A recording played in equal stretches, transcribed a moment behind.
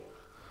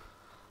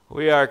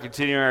We are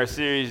continuing our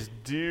series,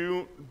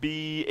 Do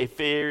Be a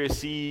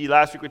Pharisee.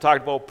 Last week we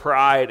talked about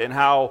pride and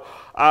how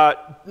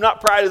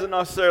not pride isn't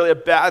necessarily a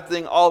bad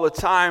thing all the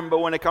time, but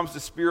when it comes to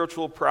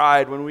spiritual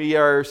pride, when we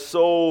are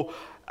so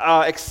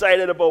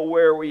excited about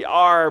where we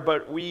are,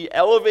 but we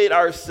elevate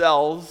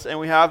ourselves and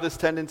we have this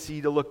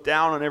tendency to look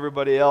down on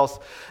everybody else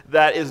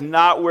that is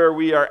not where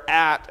we are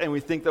at, and we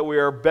think that we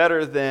are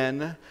better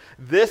than.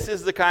 This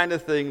is the kind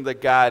of thing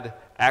that God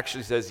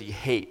actually says he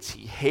hates.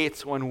 He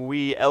hates when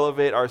we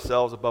elevate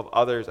ourselves above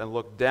others and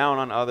look down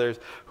on others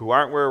who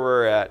aren't where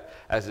we're at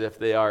as if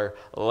they are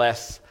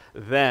less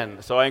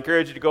than. So I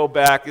encourage you to go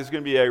back. This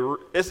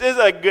is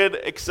a good,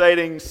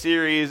 exciting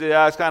series.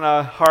 It's kind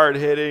of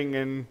hard-hitting,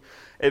 and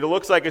it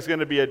looks like it's going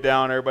to be a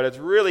downer, but it's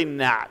really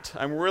not.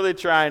 I'm really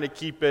trying to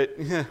keep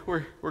it.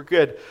 We're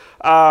good.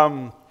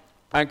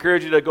 I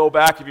encourage you to go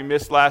back if you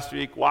missed last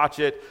week, watch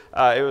it.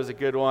 It was a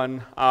good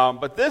one.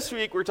 But this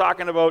week we're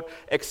talking about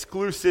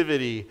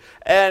exclusivity.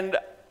 And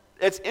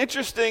it's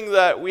interesting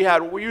that we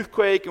had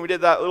Youthquake and we did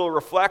that little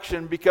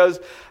reflection because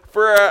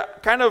for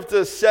kind of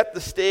to set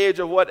the stage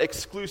of what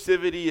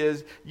exclusivity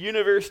is,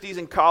 universities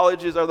and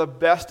colleges are the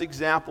best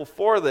example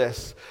for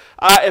this.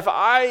 If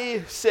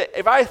I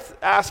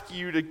ask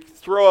you to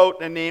throw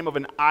out a name of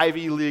an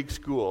Ivy League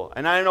school,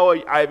 and I know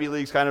Ivy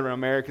League is kind of an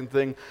American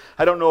thing.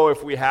 I don't know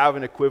if we have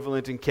an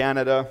equivalent in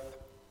Canada.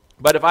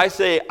 But if I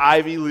say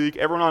Ivy League,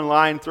 everyone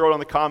online, throw it on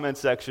the comment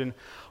section.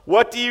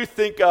 What do you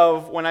think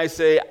of when I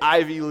say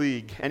Ivy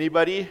League?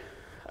 Anybody?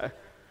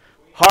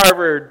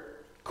 Harvard,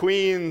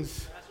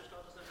 Queens.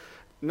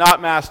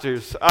 Not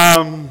Masters.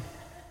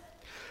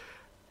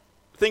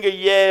 Think of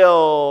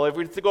Yale. If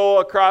we go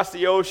across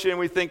the ocean,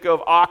 we think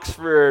of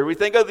Oxford. We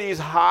think of these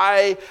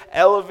high,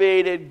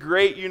 elevated,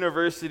 great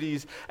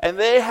universities, and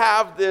they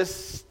have this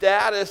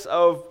status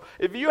of,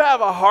 if you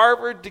have a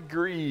Harvard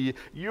degree,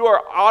 you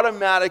are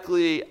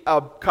automatically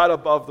cut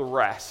above the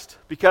rest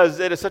because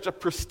it is such a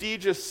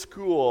prestigious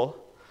school.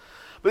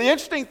 But the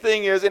interesting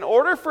thing is, in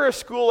order for a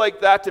school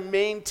like that to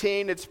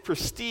maintain its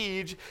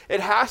prestige, it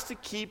has to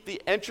keep the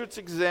entrance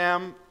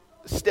exam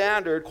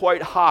standard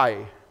quite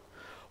high.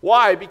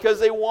 Why?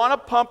 Because they want to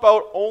pump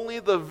out only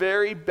the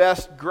very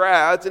best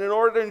grads, and in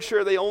order to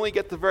ensure they only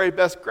get the very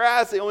best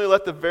grads, they only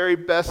let the very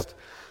best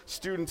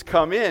students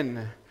come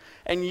in.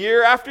 And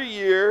year after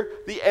year,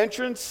 the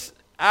entrance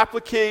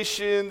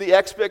application, the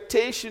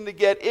expectation to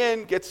get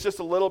in gets just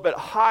a little bit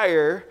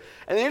higher.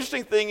 And the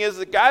interesting thing is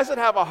the guys that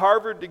have a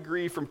Harvard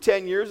degree from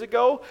 10 years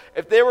ago,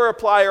 if they were to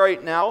apply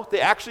right now,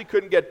 they actually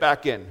couldn't get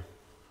back in.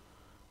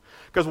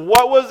 Because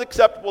what was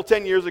acceptable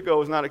 10 years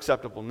ago is not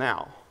acceptable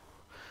now.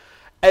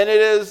 And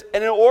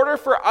in order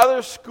for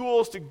other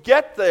schools to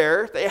get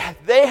there,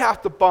 they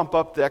have to bump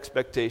up the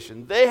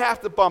expectation. They have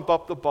to bump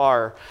up the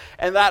bar.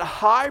 And that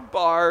high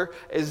bar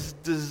is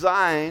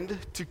designed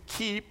to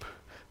keep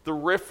the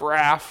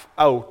riffraff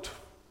out,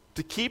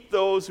 to keep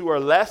those who are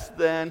less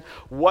than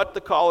what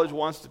the college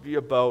wants to be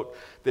about.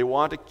 They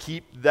want to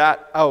keep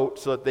that out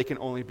so that they can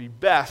only be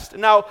best.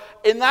 Now,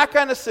 in that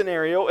kind of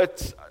scenario,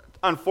 it's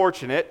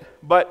unfortunate,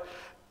 but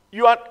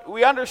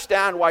we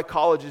understand why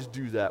colleges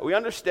do that. We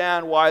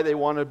understand why they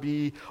want to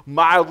be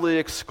mildly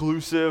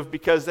exclusive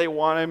because they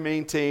want to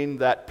maintain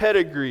that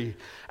pedigree.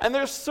 And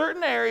there's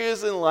certain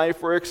areas in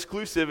life where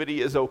exclusivity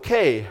is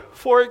okay.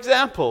 For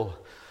example,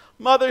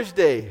 Mother's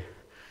Day.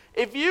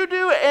 If you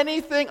do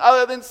anything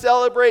other than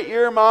celebrate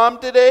your mom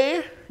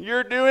today,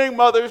 you're doing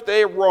Mother's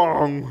Day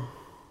wrong.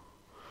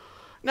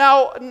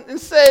 Now, in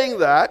saying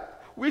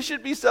that, we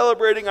should be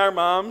celebrating our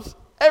moms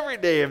every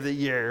day of the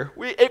year.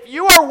 If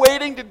you are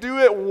waiting to do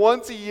it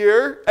once a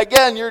year,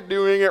 again, you're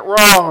doing it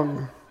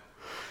wrong.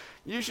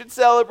 You should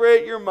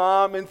celebrate your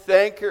mom and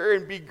thank her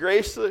and be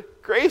gracious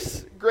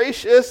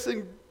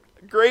and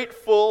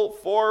grateful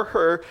for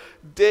her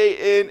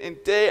day in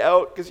and day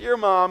out because your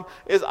mom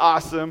is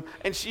awesome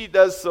and she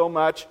does so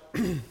much.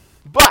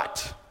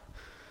 But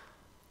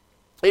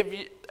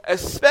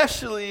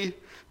especially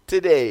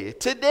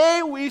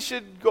today we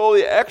should go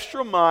the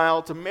extra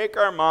mile to make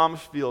our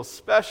moms feel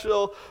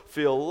special,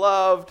 feel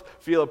loved,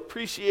 feel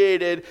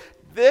appreciated.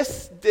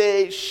 This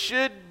day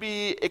should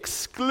be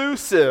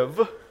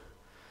exclusive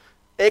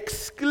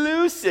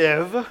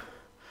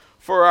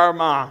for our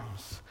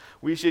moms.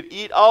 We should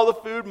eat all the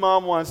food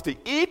mom wants to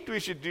eat. We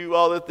should do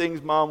all the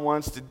things mom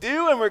wants to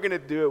do. And we're going to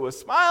do it with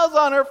smiles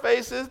on our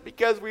faces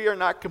because we are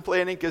not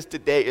complaining because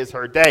today is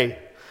her day.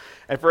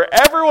 And for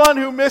everyone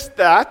who missed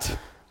that,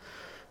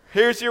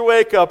 here's your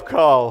wake-up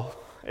call.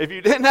 If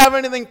you didn't have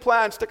anything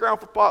planned, stick around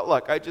for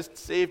potluck. I just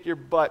saved your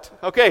butt.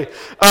 Okay.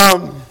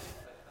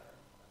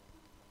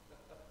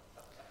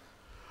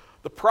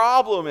 The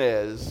problem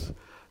is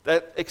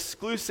that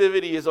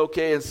exclusivity is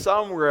okay in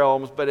some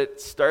realms, but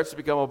it starts to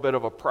become a bit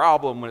of a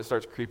problem when it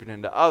starts creeping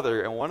into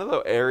other. And one of the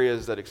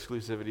areas that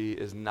exclusivity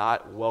is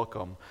not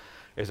welcome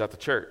is at the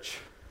church.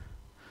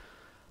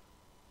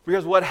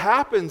 Because what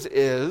happens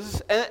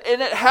is,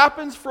 and it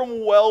happens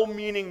from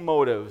well-meaning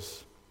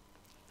motives,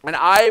 and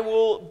I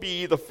will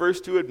be the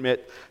first to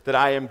admit that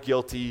I am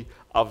guilty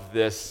of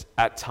this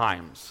at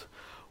times.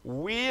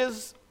 We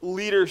as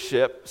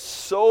leadership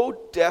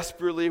so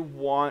desperately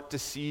want to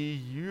see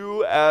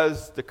you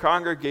as the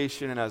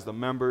congregation and as the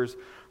members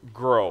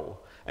grow.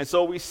 And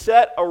so we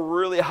set a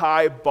really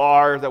high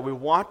bar that we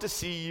want to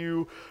see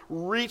you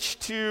reach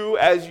to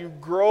as you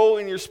grow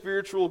in your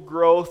spiritual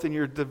growth and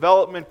your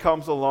development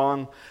comes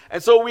along.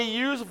 And so we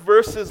use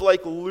verses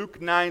like Luke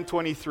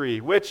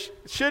 9:23, which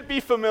should be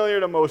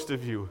familiar to most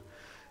of you.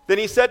 Then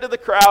he said to the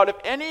crowd, "If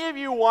any of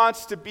you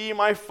wants to be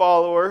my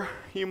follower,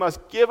 you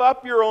must give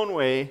up your own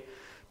way,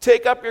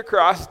 take up your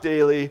cross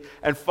daily,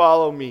 and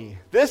follow me."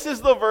 This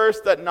is the verse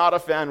that Not a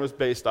Fan was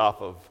based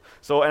off of.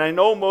 So, and I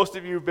know most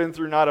of you have been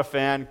through Not a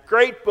Fan.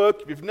 Great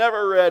book. If you've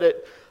never read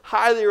it,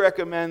 highly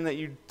recommend that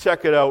you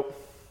check it out.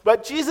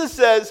 But Jesus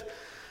says,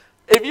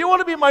 if you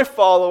want to be my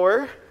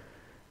follower,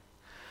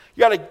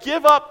 you got to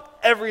give up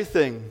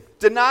everything.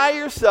 Deny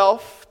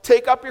yourself,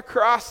 take up your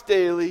cross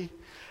daily,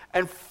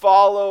 and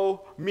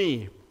follow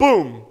me.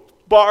 Boom.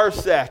 Bar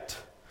set.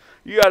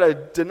 You got to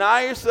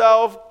deny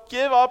yourself,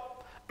 give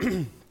up.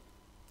 And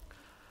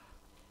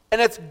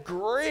it's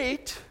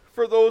great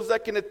for those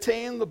that can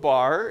attain the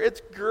bar.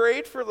 It's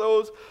great for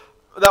those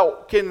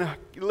that can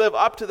live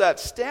up to that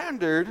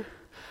standard.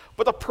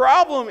 But the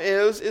problem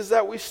is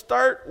that we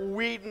start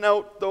weeding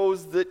out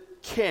those that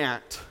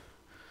can't.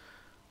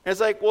 And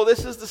it's like, well,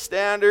 this is the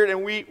standard,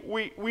 and we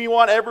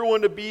want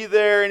everyone to be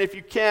there, and if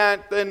you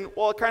can't, then,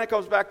 well, it kind of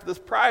comes back to this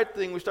pride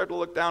thing. We start to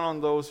look down on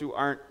those who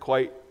aren't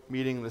quite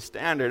meeting the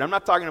standard. I'm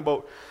not talking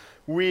about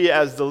we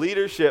as the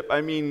leadership.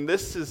 I mean,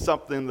 this is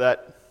something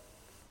that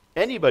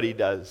anybody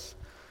does.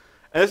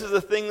 And this is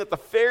the thing that the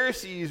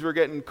Pharisees were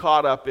getting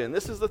caught up in.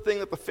 This is the thing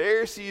that the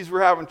Pharisees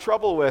were having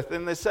trouble with.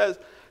 And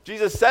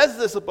Jesus says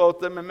this about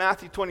them in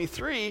Matthew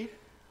 23.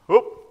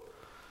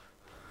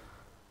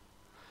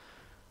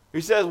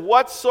 He says,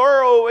 "What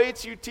sorrow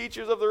awaits you,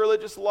 teachers of the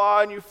religious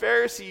law, and you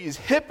Pharisees,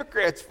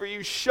 hypocrites, for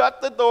you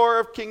shut the door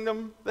of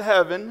kingdom of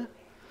heaven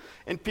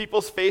in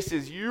people's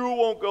faces. You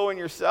won't go in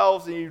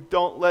yourselves, and you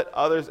don't let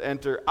others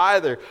enter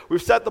either."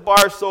 We've set the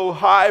bar so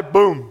high,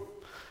 boom.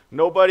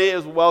 Nobody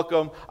is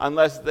welcome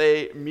unless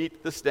they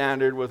meet the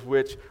standard with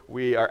which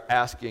we are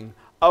asking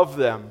of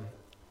them.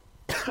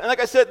 And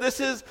like I said,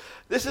 this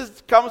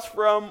comes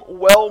from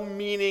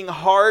well-meaning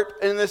heart,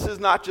 and this is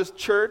not just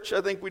church.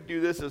 I think we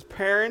do this as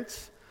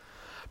parents.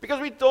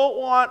 Because we don't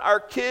want our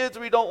kids,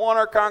 we don't want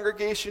our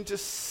congregation to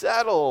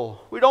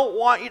settle. We don't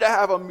want you to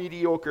have a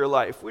mediocre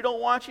life. We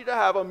don't want you to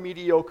have a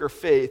mediocre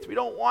faith. We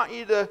don't want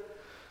you to...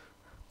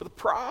 But the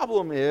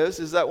problem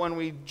is that when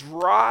we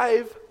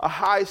drive a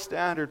high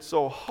standard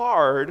so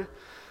hard,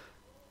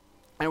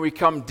 and we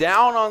come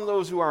down on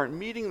those who aren't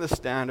meeting the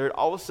standard,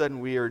 all of a sudden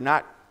we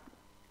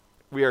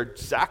are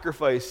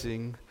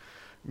sacrificing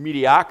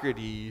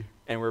mediocrity,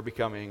 and we're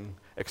becoming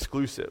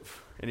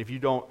exclusive. And if you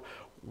don't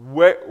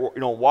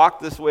walk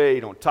this way,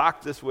 you don't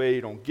talk this way,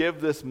 you don't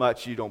give this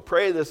much, you don't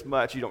pray this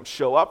much, you don't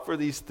show up for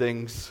these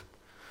things,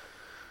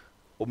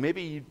 well,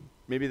 maybe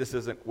this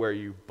isn't where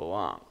you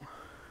belong.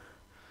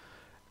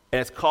 And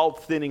it's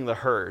called thinning the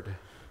herd.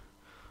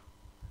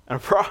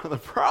 And the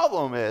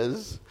problem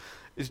is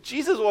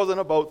Jesus wasn't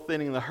about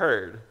thinning the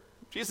herd.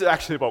 Jesus is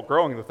actually about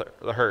growing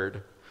the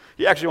herd.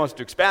 He actually wants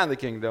to expand the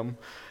kingdom,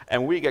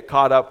 and we get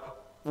caught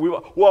up.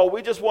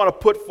 We just want to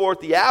put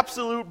forth the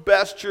absolute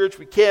best church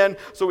we can,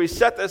 so we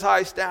set this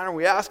high standard,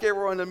 we ask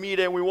everyone to meet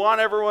it, and we want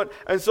everyone,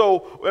 and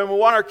we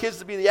want our kids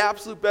to be the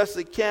absolute best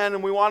they can,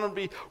 and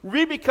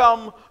we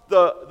become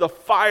the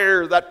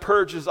fire that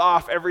purges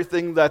off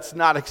everything that's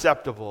not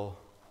acceptable.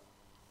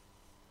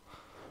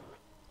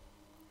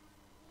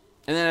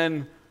 And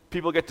then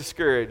people get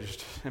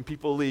discouraged, and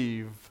people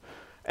leave.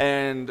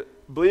 And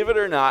believe it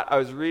or not, I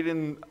was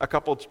reading a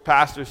couple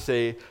pastors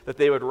say that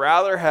they would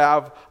rather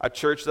have a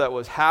church that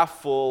was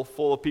half full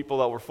of people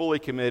that were fully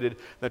committed,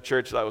 than a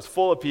church that was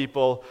full of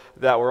people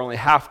that were only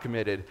half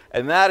committed.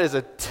 And that is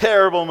a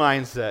terrible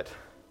mindset.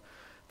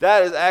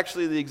 That is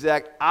actually the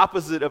exact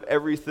opposite of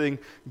everything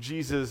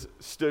Jesus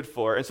stood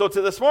for. And so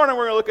this morning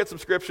we're going to look at some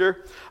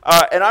scripture,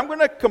 and I'm going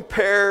to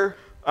compare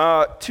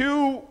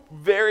two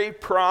very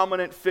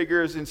prominent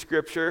figures in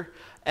Scripture,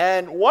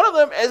 and one of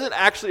them isn't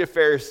actually a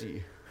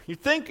Pharisee. You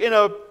think in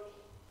a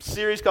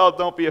series called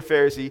Don't Be a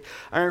Pharisee,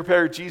 I'm going to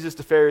compare Jesus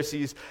to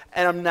Pharisees,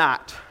 and I'm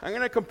not. I'm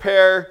going to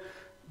compare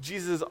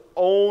Jesus'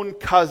 own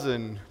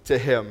cousin to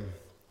him.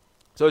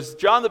 So it's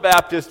John the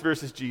Baptist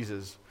versus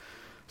Jesus.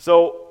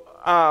 So,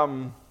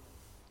 and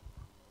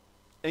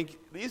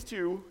these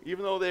two,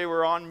 even though they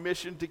were on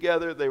mission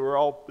together, they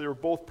were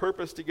both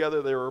purposed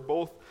together, they were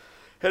both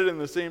headed in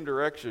the same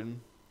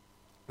direction,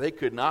 they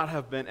could not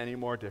have been any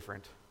more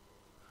different.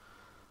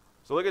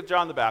 So look at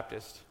John the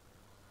Baptist.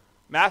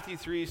 Matthew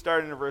 3,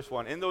 starting in verse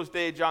 1. "In those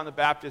days, John the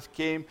Baptist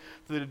came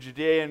to the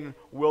Judean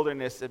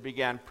wilderness and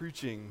began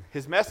preaching.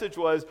 His message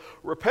was,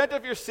 'Repent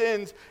of your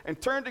sins and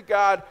turn to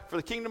God, for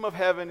the kingdom of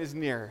heaven is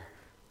near.'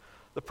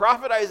 The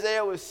prophet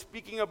Isaiah was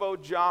speaking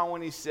about John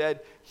when he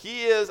said,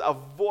 'He is a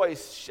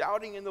voice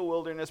shouting in the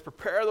wilderness,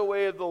 prepare the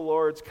way of the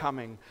Lord's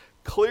coming,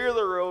 clear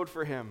the road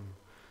for him.'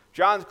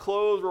 John's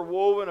clothes were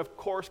woven of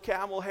coarse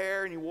camel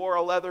hair, and he wore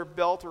a leather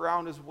belt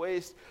around his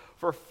waist,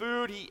 For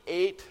food he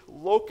ate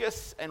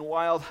locusts and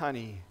wild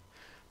honey.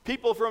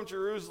 People from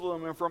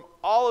Jerusalem and from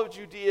all of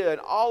Judea and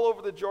all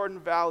over the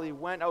Jordan Valley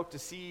went out to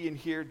see and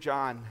hear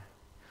John.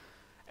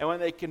 And when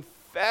they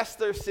confessed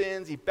their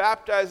sins, he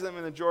baptized them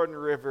in the Jordan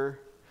River.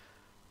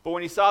 But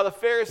when he saw the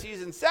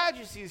Pharisees and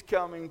Sadducees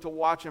coming to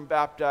watch him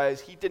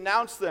baptize, he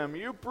denounced them.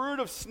 "You brood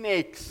of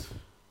snakes,"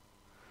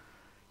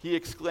 he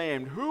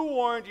exclaimed. "Who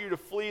warned you to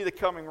flee the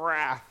coming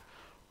wrath?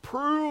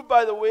 Prove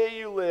by the way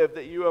you live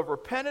that you have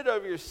repented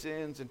of your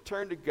sins and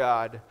turned to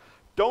God.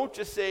 Don't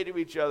just say to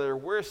each other,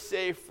 'We're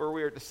safe, for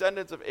we are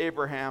descendants of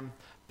Abraham.'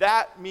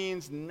 That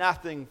means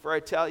nothing, for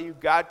I tell you,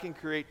 God can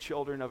create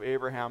children of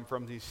Abraham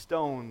from these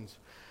stones.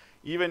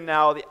 Even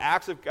now, the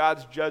axe of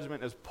God's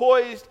judgment is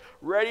poised,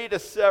 ready to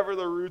sever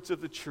the roots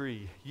of the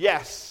tree.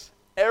 Yes,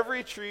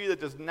 every tree that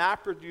does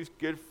not produce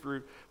good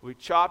fruit will be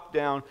chopped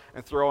down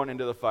and thrown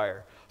into the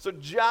fire." So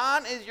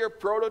John is your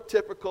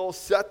prototypical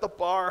set the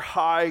bar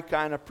high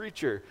kind of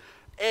preacher.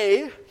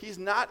 He's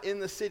not in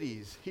the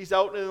cities. He's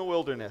out in the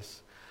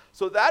wilderness.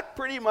 So that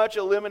pretty much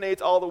eliminates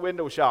all the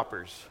window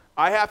shoppers.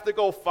 I have to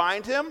go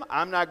find him.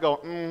 I'm not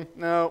going,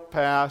 no,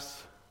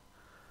 pass.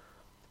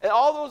 And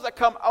all those that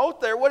come out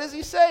there, what does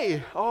he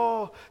say?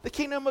 "Oh, the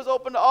kingdom is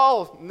open to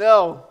all."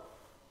 No.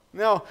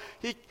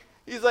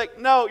 He's like,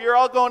 "No, you're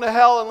all going to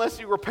hell unless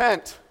you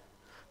repent."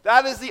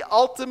 That is the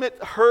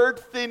ultimate herd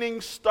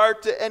thinning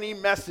start to any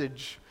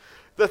message.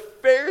 The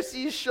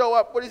Pharisees show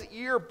up. What is it?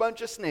 You're a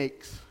bunch of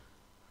snakes.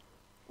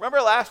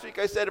 Remember last week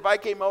I said if I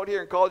came out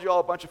here and called you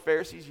all a bunch of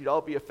Pharisees, you'd all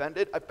be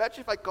offended? I bet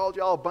you if I called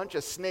you all a bunch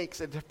of snakes,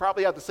 it'd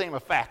probably have the same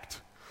effect.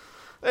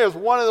 There's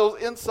one of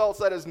those insults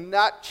that has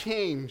not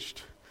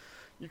changed.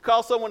 You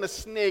call someone a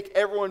snake,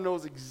 everyone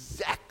knows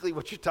exactly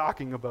what you're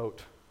talking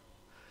about.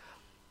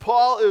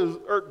 John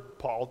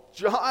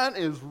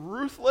is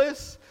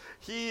ruthless.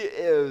 He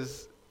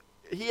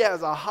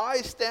has a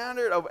high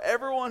standard of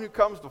everyone who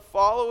comes to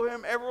follow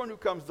him, everyone who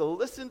comes to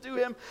listen to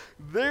him.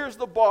 There's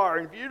the bar,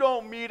 and if you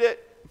don't meet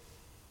it,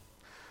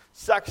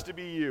 sucks to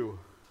be you.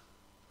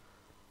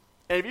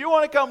 And if you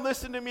want to come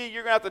listen to me,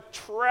 you're going to have to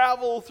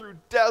travel through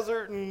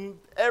desert and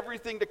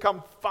everything to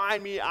come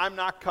find me. I'm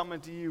not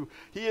coming to you.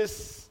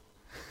 It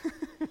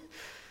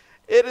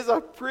is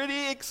a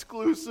pretty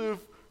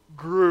exclusive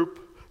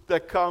group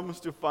that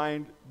comes to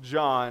find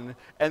John.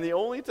 And the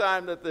only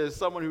time that there's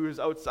someone who is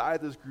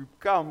outside this group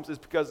comes is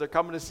because they're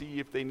coming to see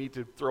if they need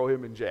to throw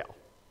him in jail.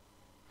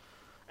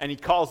 And he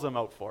calls them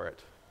out for it.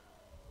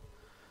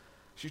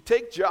 So you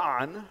take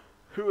John,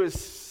 who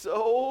is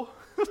so,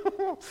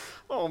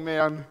 oh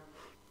man,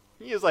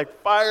 he is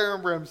like fire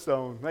and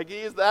brimstone. Like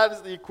that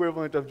is the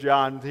equivalent of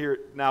John here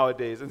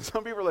nowadays. And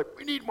some people are like,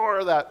 we need more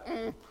of that.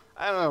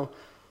 I don't know.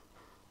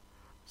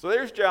 So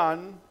there's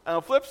John. On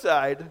the flip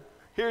side,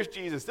 here's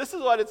Jesus. This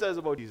is what it says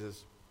about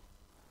Jesus.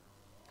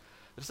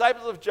 The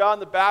disciples of John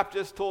the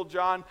Baptist told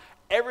John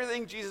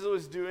everything Jesus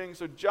was doing.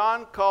 So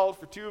John called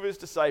for two of his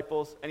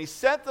disciples, and he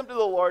sent them to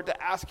the Lord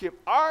to ask him,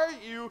 "Are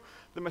you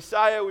the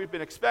Messiah we've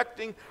been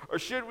expecting, or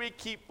should we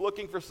keep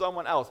looking for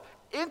someone else?"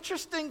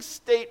 Interesting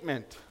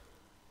statement.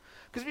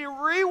 Because if you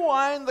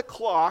rewind the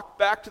clock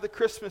back to the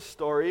Christmas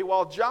story,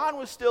 while John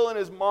was still in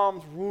his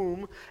mom's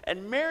womb,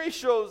 and Mary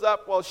shows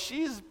up while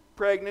she's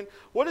pregnant,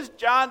 what does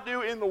John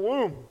do in the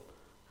womb?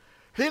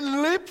 He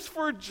leaps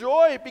for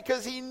joy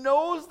because he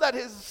knows that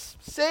his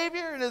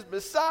Savior and his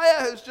Messiah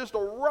has just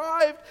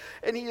arrived,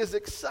 and he is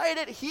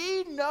excited.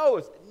 He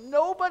knows.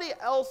 Nobody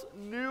else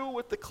knew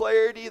with the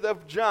clarity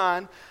of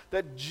John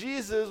that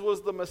Jesus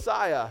was the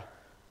Messiah.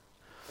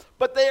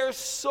 But they are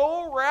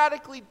so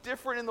radically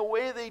different in the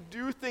way they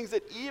do things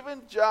that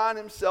even John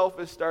himself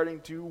is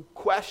starting to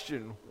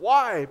question.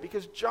 Why?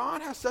 Because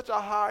John has such a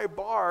high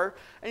bar,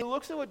 and he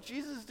looks at what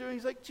Jesus is doing.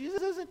 He's like,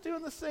 Jesus isn't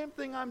doing the same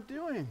thing I'm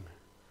doing.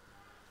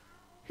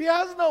 He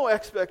has no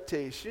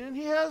expectation.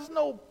 He has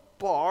no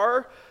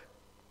bar.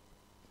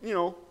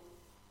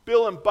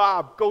 Bill and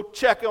Bob, go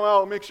check him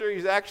out and make sure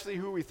he's actually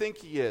who we think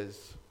he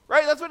is.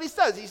 Right? That's what he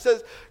says. He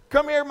says,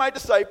 "Come here, my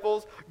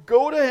disciples,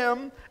 go to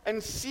him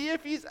and see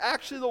if he's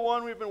actually the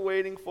one we've been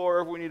waiting for,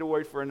 or if we need to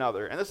wait for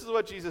another." And this is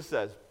what Jesus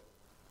says.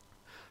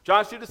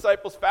 John's two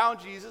disciples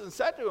found Jesus and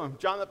said to him,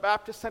 "John the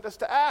Baptist sent us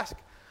to ask,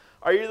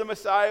 'Are you the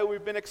Messiah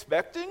we've been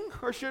expecting,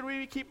 or should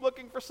we keep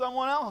looking for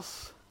someone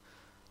else?'"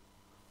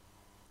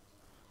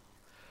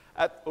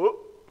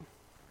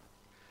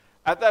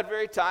 At that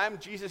very time,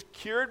 Jesus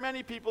cured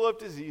many people of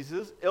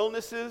diseases,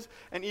 illnesses,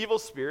 and evil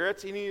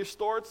spirits, and he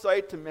restored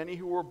sight to many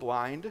who were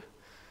blind.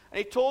 And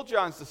he told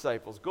John's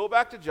disciples, "Go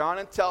back to John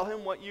and tell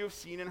him what you have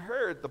seen and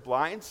heard. The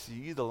blind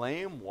see, the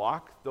lame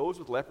walk, those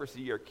with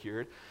leprosy are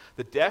cured,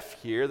 the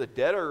deaf hear, the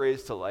dead are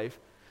raised to life,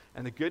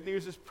 and the good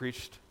news is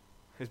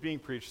being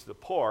preached to the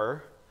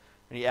poor."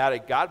 And he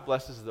added, "God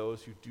blesses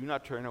those who do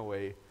not turn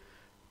away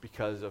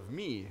because of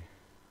me."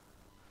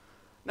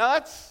 Now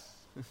that's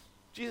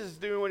Jesus is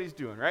doing what he's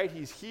doing, right?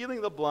 He's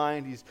healing the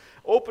blind. He's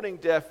opening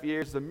deaf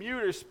ears. The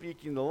mute are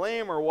speaking. The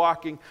lame are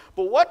walking.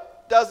 But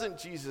what doesn't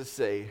Jesus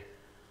say?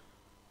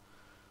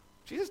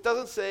 Jesus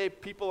doesn't say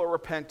people are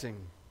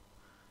repenting.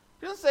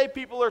 He doesn't say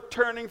people are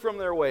turning from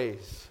their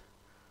ways.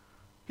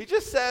 He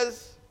just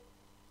says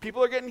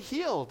people are getting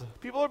healed.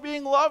 People are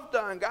being loved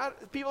on.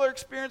 People are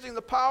experiencing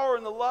the power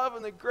and the love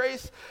and the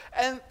grace.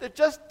 And it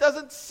just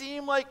doesn't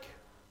seem like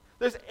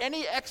there's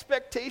any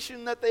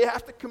expectation that they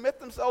have to commit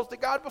themselves to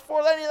God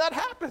before any of that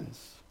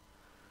happens.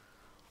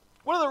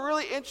 One of the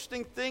really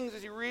interesting things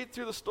as you read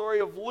through the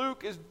story of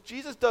Luke is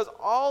Jesus does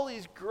all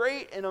these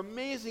great and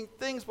amazing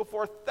things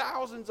before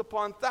thousands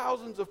upon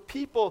thousands of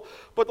people.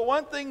 But the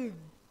one thing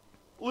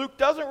Luke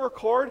doesn't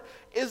record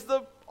is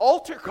the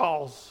altar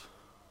calls.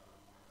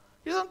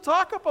 He doesn't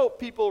talk about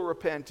people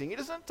repenting. He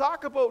doesn't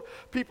talk about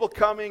people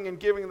coming and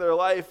giving their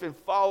life and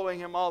following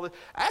him all the.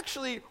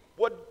 Actually,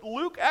 what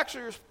Luke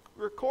actually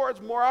records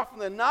more often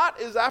than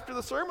not is after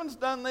the sermon's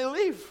done, they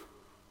leave.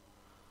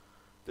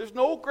 There's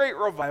no great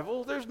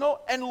revival.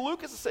 And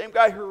Luke is the same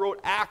guy who wrote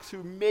Acts,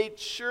 who made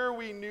sure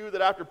we knew that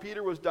after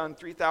Peter was done,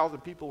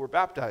 3,000 people were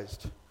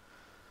baptized.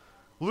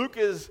 Luke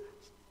is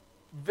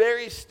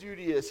very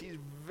studious. He's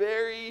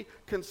very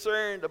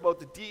concerned about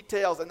the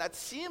details, and that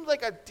seems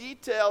like a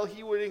detail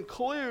he would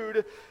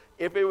include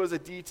if it was a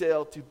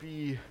detail to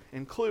be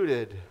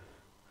included.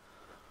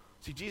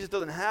 See, Jesus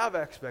doesn't have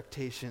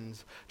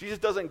expectations. Jesus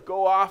doesn't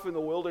go off in the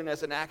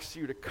wilderness and ask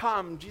you to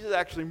come. Jesus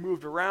actually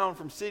moved around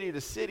from city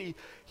to city.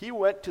 He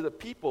went to the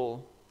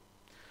people.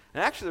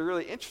 And actually, the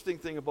really interesting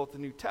thing about the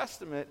New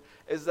Testament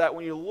is that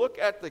when you look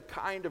at the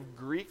kind of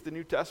Greek the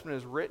New Testament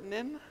is written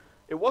in,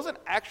 it wasn't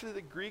actually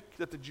the Greek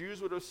that the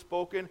Jews would have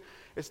spoken.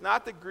 It's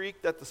not the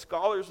Greek that the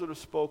scholars would have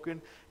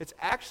spoken. It's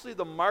actually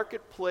the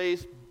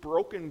marketplace,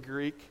 broken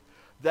Greek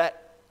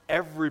that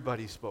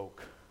everybody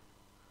spoke.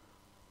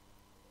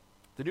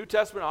 The New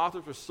Testament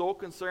authors were so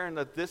concerned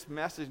that this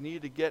message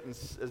needed to get in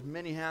as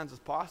many hands as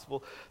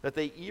possible that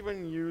they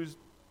even used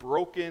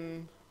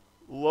broken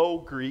Low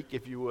Greek,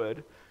 if you would,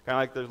 kind of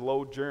like there's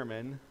Low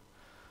German,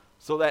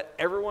 so that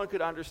everyone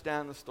could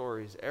understand the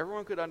stories.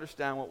 Everyone could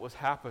understand what was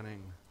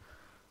happening.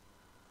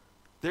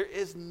 There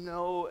is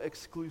no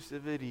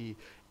exclusivity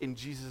in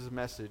Jesus'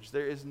 message.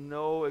 There is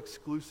no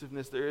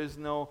exclusiveness.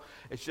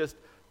 It's just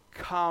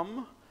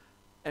come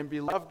and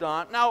be loved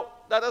on. Now,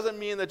 that doesn't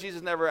mean that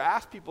Jesus never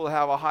asked people to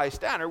have a high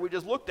standard. We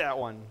just looked at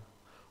one.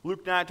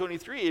 Luke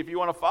 9:23, if you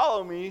want to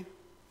follow me,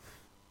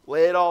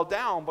 lay it all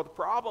down. But the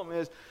problem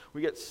is we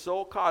get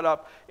so caught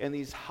up in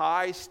these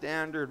high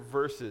standard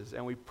verses,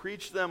 and we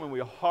preach them, and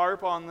we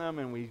harp on them,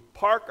 and we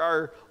park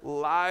our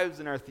lives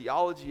and our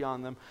theology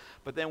on them,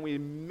 but then we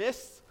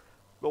miss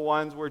the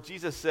ones where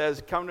Jesus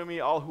says, come to me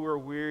all who are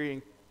weary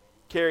and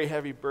carry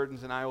heavy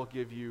burdens, and I will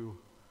give you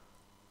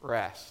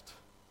rest.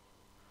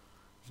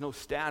 There's no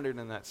standard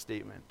in that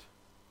statement.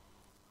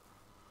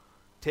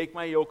 Take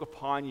my yoke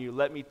upon you.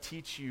 Let me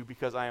teach you,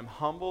 because I am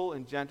humble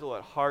and gentle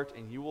at heart,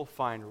 and you will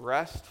find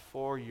rest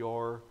for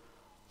your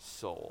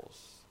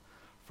souls.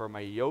 For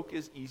my yoke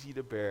is easy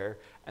to bear,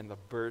 and the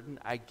burden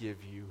I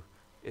give you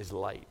is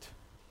light.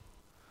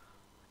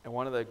 And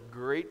one of the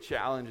great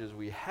challenges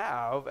we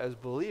have as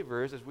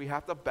believers is we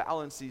have to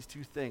balance these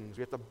two things.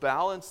 We have to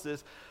balance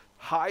this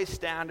high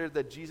standard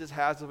that Jesus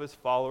has of his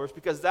followers,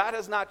 because that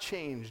has not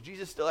changed.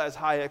 Jesus still has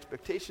high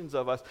expectations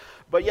of us.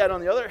 But yet,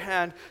 on the other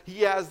hand,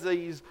 he has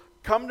these,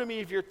 come to me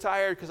if you're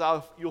tired,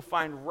 because you'll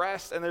find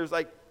rest. And there's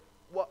like,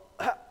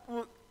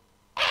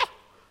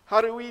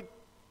 how do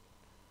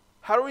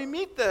we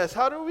meet this?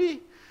 How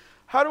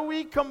do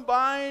we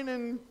combine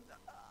and,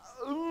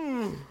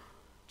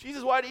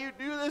 Jesus, why do you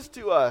do this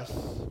to us?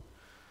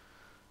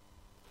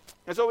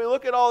 And so we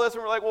look at all this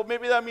and we're like, well,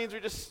 maybe that means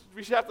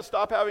we should have to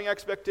stop having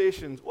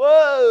expectations.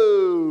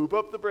 Whoa!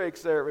 Pump the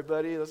brakes there,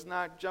 everybody. Let's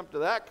not jump to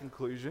that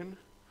conclusion.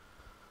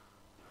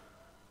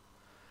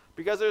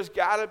 Because there's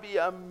got to be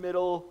a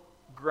middle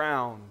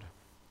ground.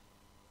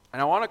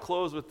 And I want to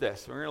close with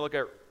this. We're going to look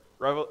at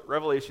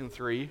Revelation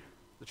 3,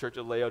 the church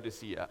of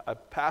Laodicea, a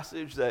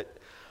passage that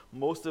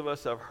most of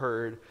us have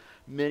heard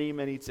many,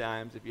 many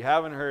times. If you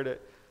haven't heard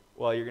it,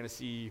 well, you're going to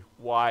see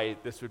why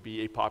this would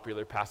be a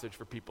popular passage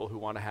for people who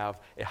want to have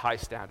a high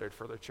standard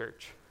for their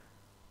church.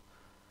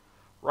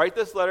 Write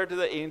this letter to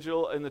the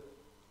angel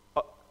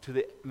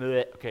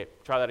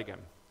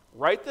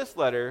Write this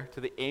letter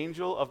to the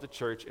angel of the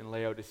church in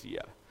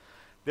Laodicea.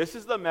 This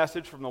is the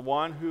message from the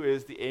one who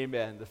is the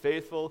Amen, the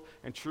faithful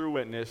and true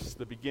witness,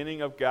 the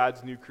beginning of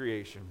God's new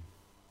creation.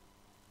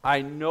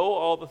 I know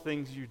all the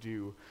things you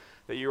do,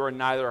 that you are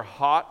neither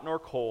hot nor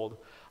cold.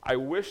 I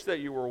wish that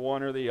you were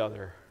one or the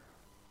other.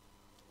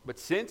 But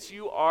since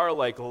you are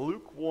like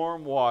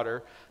lukewarm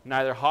water,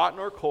 neither hot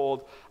nor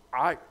cold,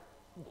 I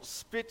will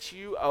spit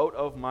you out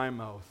of my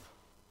mouth.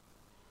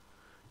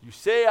 You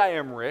say I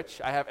am rich,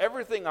 I have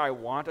everything I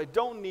want, I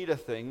don't need a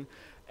thing,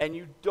 and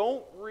you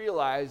don't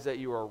realize that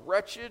you are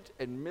wretched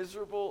and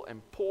miserable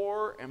and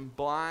poor and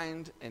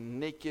blind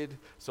and naked.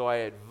 So I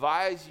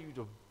advise you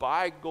to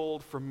buy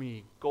gold from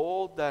me,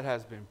 gold that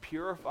has been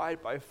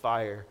purified by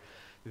fire.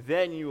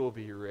 Then you will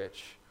be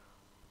rich.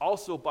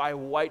 Also buy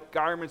white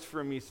garments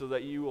from me, so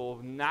that you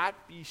will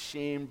not be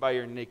shamed by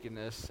your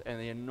nakedness,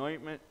 and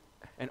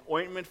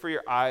ointment for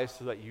your eyes,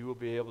 so that you will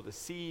be able to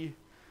see.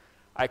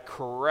 I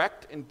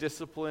correct and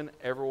discipline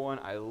everyone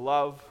I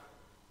love.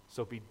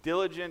 So be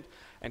diligent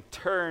and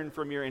turn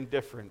from your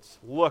indifference.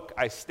 Look,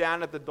 I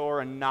stand at the door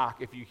and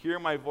knock. If you hear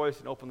my voice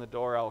and open the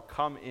door, I'll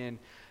come in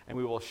and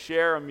we will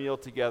share a meal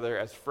together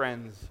as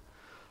friends.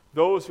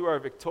 Those who are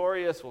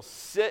victorious will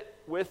sit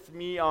with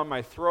me on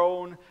my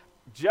throne,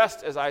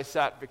 just as I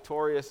was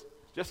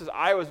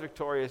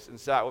victorious and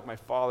sat with my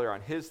Father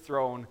on his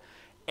throne.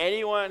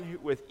 Anyone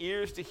with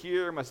ears to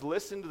hear must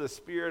listen to the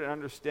Spirit and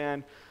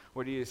understand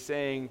what he is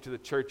saying to the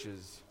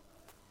churches.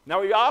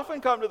 Now, we often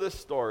come to this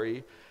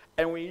story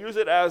and we use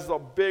it as a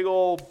big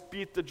old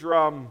beat the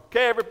drum.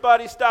 Okay,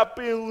 everybody, stop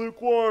being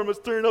lukewarm. Let's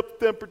turn up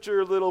the temperature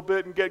a little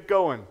bit and get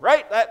going.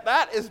 Right?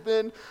 That has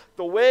been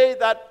the way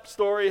that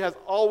story has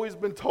always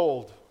been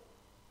told.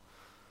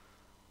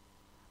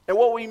 And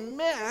what we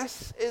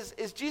miss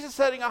is Jesus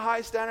setting a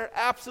high standard.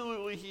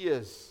 Absolutely, he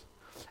is.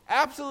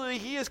 Absolutely,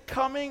 he is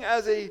coming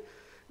as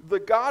the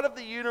God of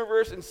the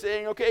universe and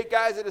saying, okay,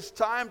 guys, it is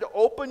time to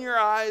open your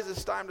eyes.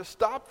 It's time to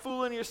stop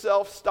fooling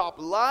yourself, stop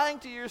lying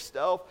to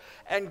yourself,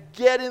 and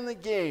get in the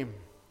game.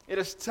 It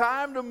is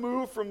time to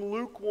move from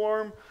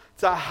lukewarm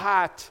to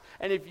hot.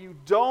 And if you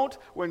don't,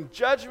 when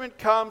judgment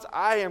comes,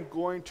 I am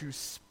going to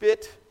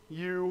spit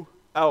you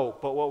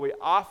out. But what we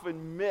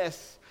often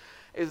miss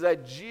is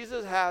that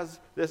Jesus has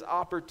this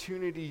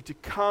opportunity to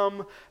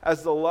come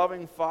as the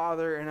loving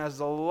Father and as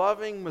the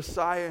loving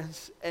Messiah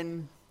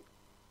and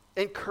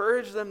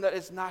encourage them that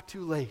it's not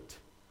too late.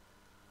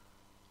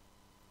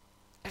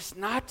 It's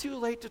not too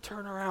late to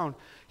turn around.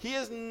 He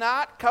is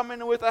not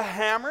coming with a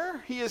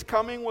hammer. He is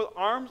coming with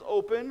arms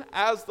open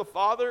as the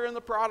father and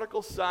the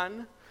prodigal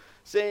son,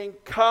 saying,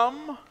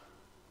 come.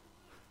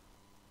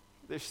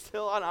 There's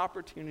still an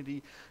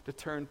opportunity to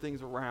turn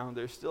things around.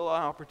 There's still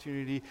an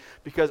opportunity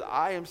because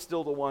I am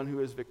still the one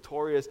who is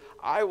victorious.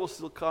 I will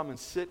still come and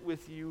sit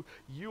with you.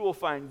 You will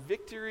find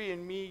victory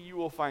in me. You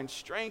will find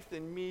strength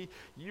in me.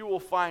 You will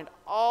find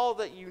all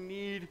that you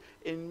need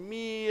in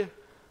me.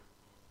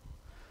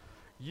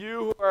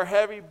 You who are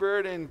heavy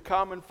burdened,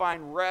 come and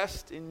find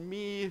rest in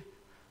me.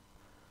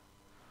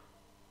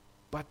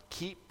 But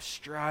keep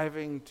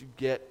striving to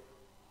get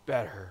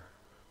better.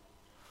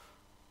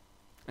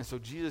 And so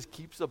Jesus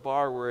keeps the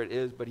bar where it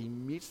is, but he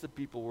meets the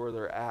people where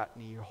they're at,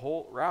 and he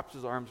wraps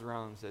his arms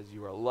around them and says,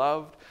 you are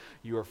loved,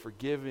 you are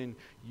forgiven,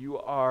 you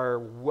are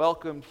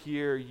welcomed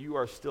here, you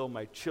are still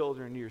my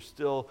children,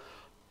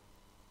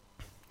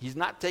 He's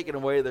not taking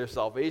away their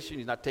salvation,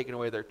 he's not taking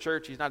away their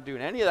church, he's not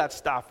doing any of that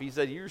stuff. He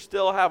said, you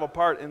still have a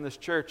part in this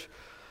church.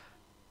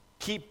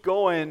 Keep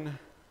going.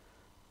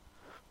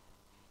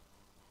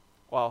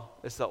 Well,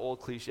 it's the old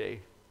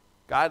cliche.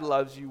 God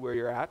loves you where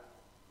you're at,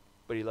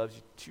 but he loves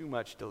you too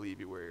much to leave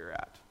you where you're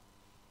at.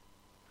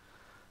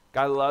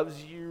 God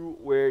loves you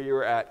where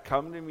you're at.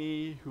 Come to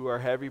me who are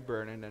heavy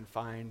burdened and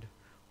find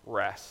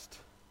rest.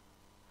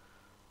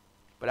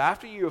 But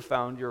after you have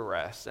found your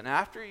rest, and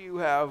after you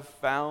have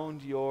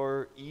found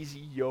your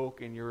easy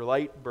yoke and your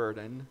light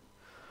burden,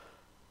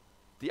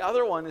 the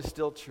other one is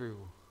still true.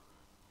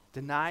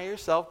 Deny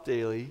yourself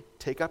daily,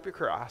 take up your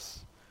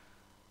cross,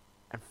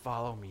 and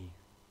follow me.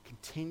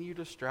 Continue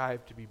to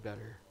strive to be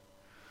better.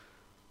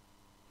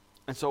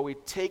 And so we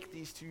take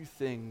these two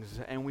things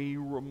and we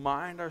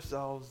remind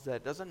ourselves that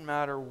it doesn't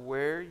matter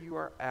where you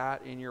are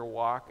at in your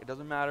walk. It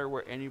doesn't matter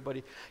where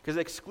anybody,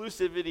 because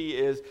exclusivity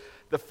is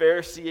the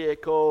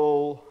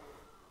Pharisaical,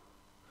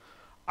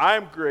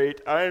 I'm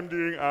great, I'm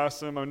doing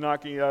awesome, I'm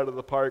knocking it out of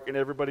the park, and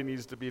everybody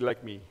needs to be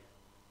like me.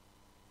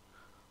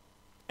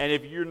 And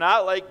if you're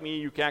not like me,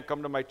 you can't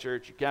come to my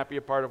church, you can't be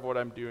a part of what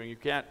I'm doing, you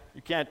can't,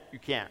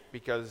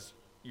 because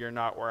you're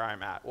not where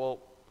I'm at. Well,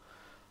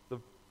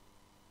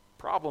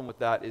 problem with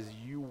that is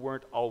you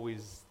weren't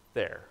always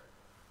there.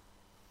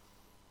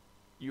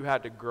 You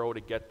had to grow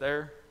to get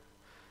there,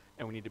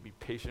 and we need to be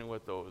patient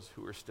with those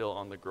who are still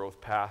on the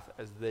growth path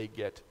as they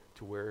get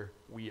to where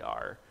we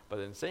are. But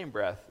in the same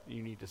breath,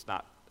 you need to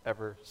not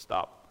ever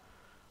stop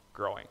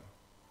growing.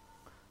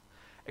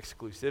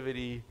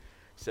 Exclusivity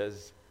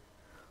says,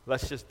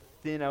 let's just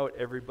thin out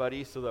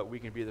everybody so that we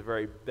can be the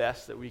very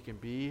best that we can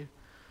be.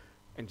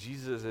 And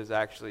Jesus is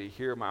actually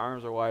here. My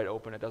arms are wide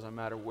open. It doesn't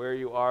matter where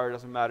you are. It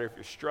doesn't matter if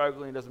you're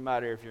struggling. It doesn't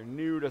matter if you're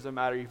new. It doesn't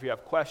matter if you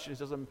have questions.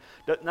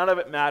 None of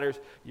it matters.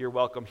 You're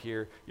welcome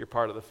here. You're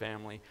part of the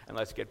family. And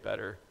let's get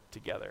better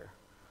together.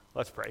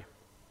 Let's pray.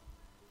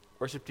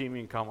 Worship team,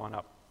 you can come on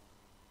up.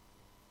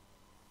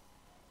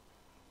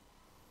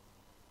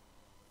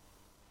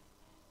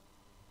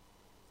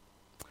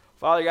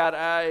 Father God,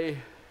 I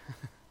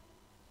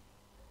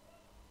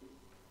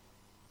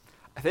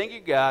thank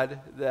you, God,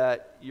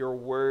 that your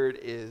word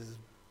is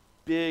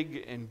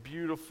big and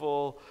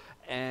beautiful,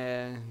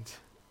 and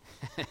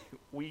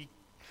we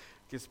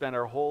can spend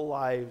our whole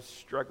lives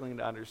struggling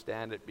to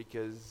understand it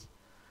because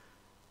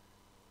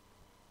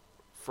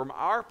from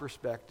our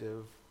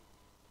perspective,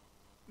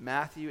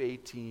 Matthew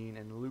 18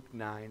 and Luke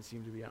 9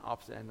 seem to be on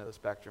opposite end of the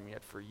spectrum,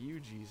 yet for you,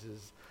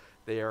 Jesus,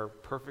 they are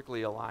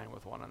perfectly aligned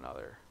with one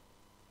another.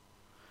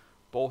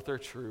 Both are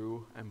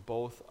true, and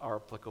both are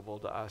applicable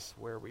to us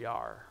where we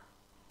are.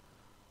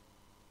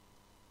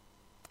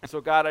 And so,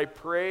 God, I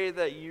pray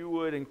that you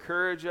would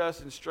encourage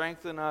us and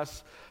strengthen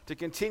us to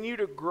continue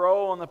to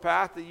grow on the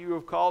path that you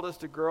have called us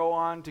to grow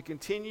on, to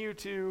continue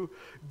to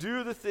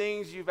do the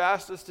things you've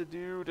asked us to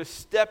do, to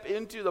step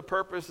into the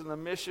purpose and the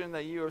mission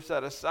that you have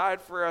set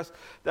aside for us,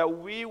 that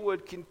we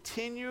would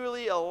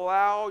continually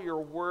allow your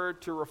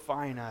word to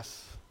refine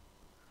us.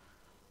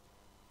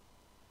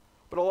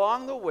 But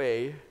along the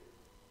way,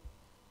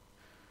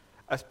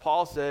 as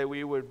Paul said,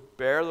 we would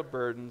bear the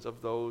burdens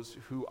of those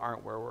who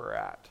aren't where we're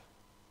at.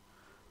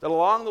 That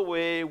along the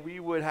way, we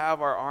would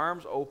have our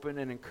arms open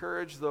and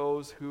encourage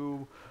those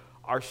who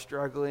are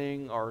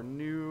struggling or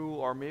new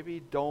or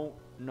maybe don't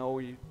know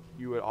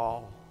you at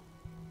all.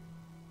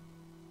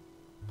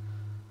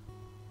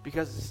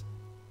 Because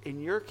in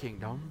your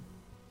kingdom,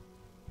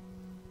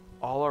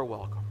 all are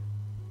welcome.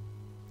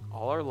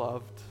 All are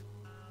loved.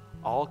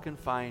 All can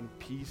find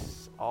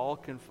peace. All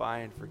can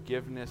find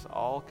forgiveness.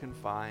 All can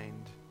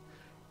find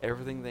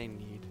everything they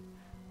need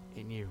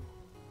in you.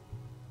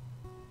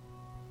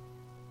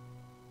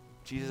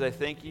 Jesus, I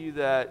thank you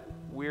that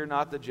we're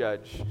not the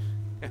judge,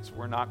 as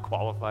we're not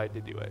qualified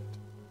to do it.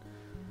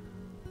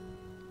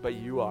 But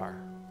you are.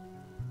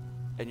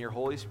 And your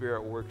Holy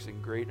Spirit works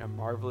in great and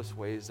marvelous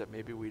ways that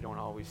maybe we don't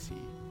always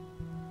see.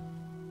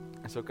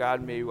 And so,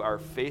 God, may our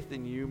faith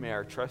in you, may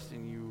our trust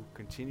in you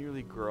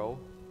continually grow.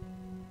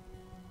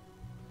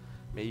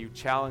 May you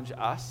challenge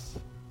us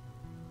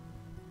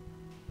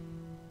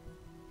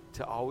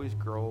to always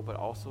grow, but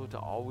also to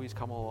always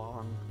come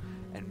along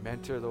and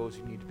mentor those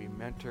who need to be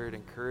mentored,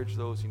 encourage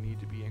those who need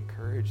to be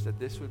encouraged, that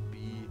this would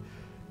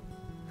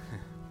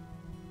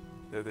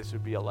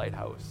be a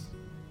lighthouse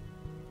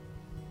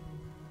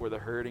where the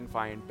hurting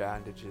find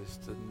bandages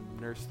to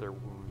nurse their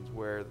wounds,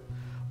 where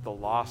the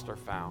lost are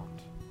found.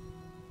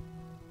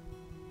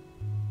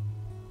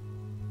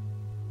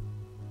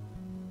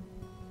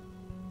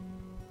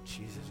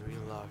 Jesus, we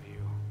love you.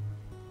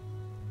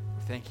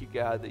 Thank you,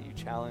 God, that you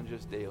challenge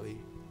us daily.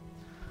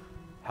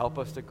 Help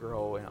us to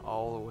grow in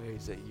all the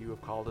ways that you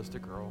have called us to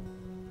grow.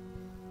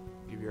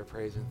 Give you our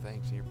praise and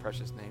thanks in your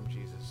precious name,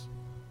 Jesus.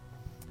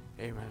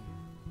 Amen.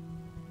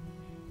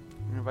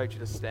 I'm going to invite you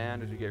to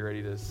stand as we get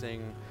ready to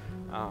sing.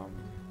 I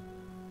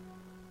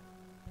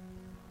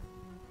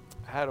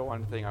had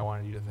one thing I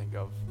wanted you to think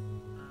of.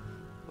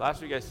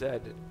 Last week I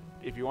said,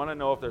 if you want to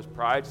know if there's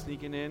pride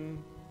sneaking in,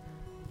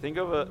 think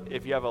of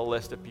if you have a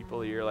list of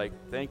people you're like,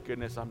 thank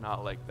goodness I'm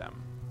not like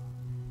them.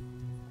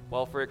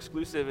 Well, for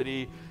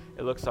exclusivity,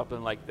 it looks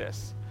something like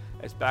this.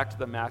 It's back to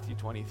the Matthew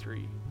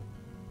 23.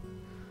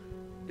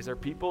 Is there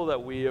people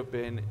that we have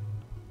been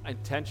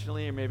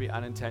intentionally or maybe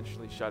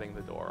unintentionally shutting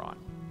the door on?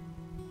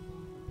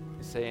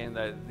 Saying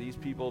that these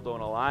people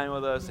don't align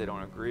with us, they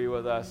don't agree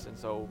with us, and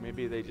so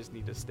maybe they just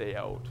need to stay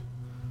out.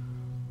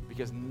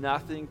 Because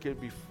nothing could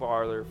be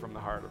farther from the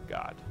heart of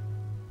God.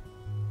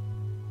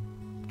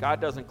 God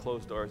doesn't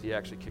close doors, he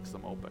actually kicks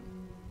them open.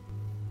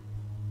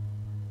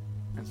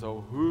 And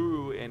so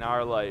who in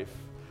our life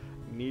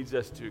needs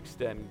us to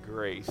extend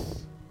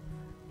grace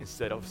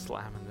instead of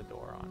slamming the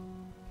door on?